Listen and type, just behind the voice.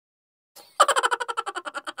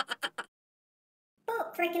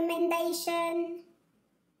recommendation.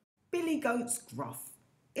 Billy Goats Gruff,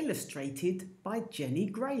 illustrated by Jenny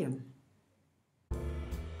Graham.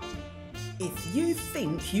 If you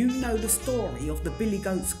think you know the story of the Billy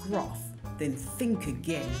Goats Gruff, then think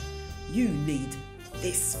again. You need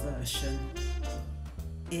this version.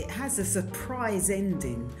 It has a surprise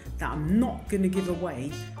ending that I'm not going to give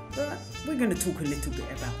away, but we're going to talk a little bit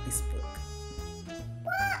about this book.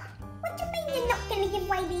 What do you mean you're not going to give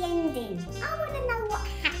away the ending? I want to know what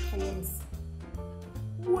happens.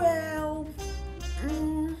 Well,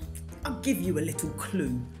 I'll give you a little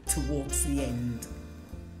clue towards the end.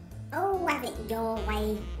 Oh, have it your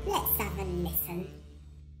way. Let's have a listen.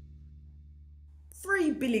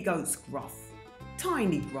 Three Billy Goats Gruff,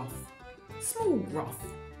 Tiny Gruff, Small Gruff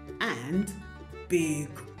and Big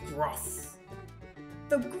Gruff.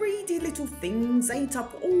 The greedy little things ate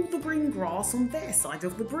up all the green grass on their side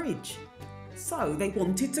of the bridge. So they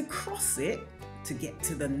wanted to cross it to get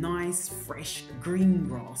to the nice fresh green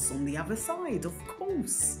grass on the other side, of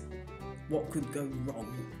course. What could go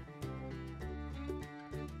wrong?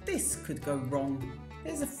 This could go wrong.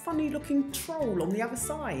 There's a funny looking troll on the other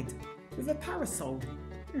side with a parasol.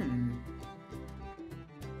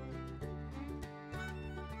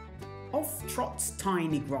 Off trots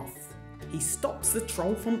Tiny Gruff. He stops the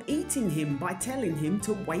troll from eating him by telling him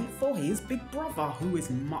to wait for his big brother, who is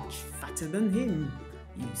much fatter than him.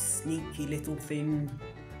 You sneaky little thing.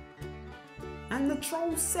 And the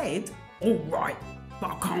troll said, "All right,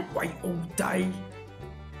 but I can't wait all day."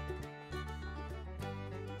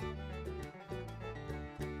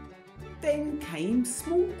 Then came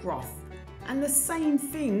Small Gruff, and the same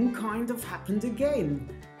thing kind of happened again.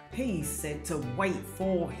 He said to wait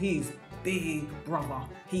for his big brother.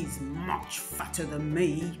 He's much fatter than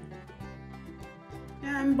me.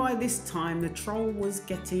 And by this time the troll was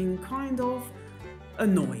getting kind of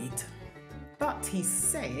annoyed. But he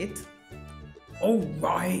said, "All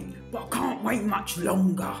right, but I can't wait much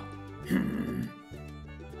longer."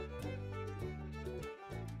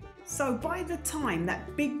 So by the time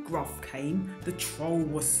that Big Gruff came, the troll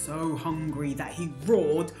was so hungry that he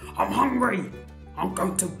roared, "I'm hungry! I'm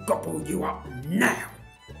going to gobble you up now!"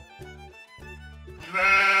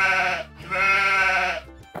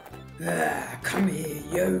 Come here,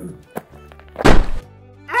 you!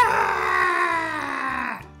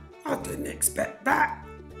 I didn't expect that!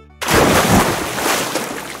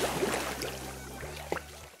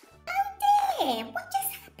 Oh dear, what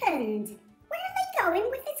just happened? Where are they going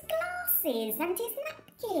with his glasses and his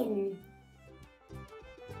napkin?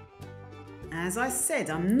 As I said,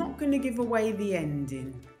 I'm not going to give away the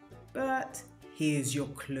ending, but here's your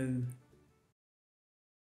clue.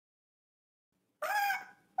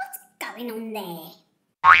 What's going on there?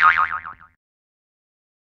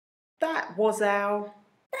 That was our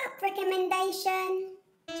Book recommendation.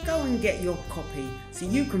 Go and get your copy so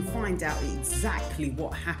you can find out exactly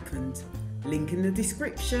what happened. Link in the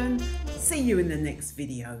description. See you in the next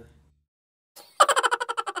video.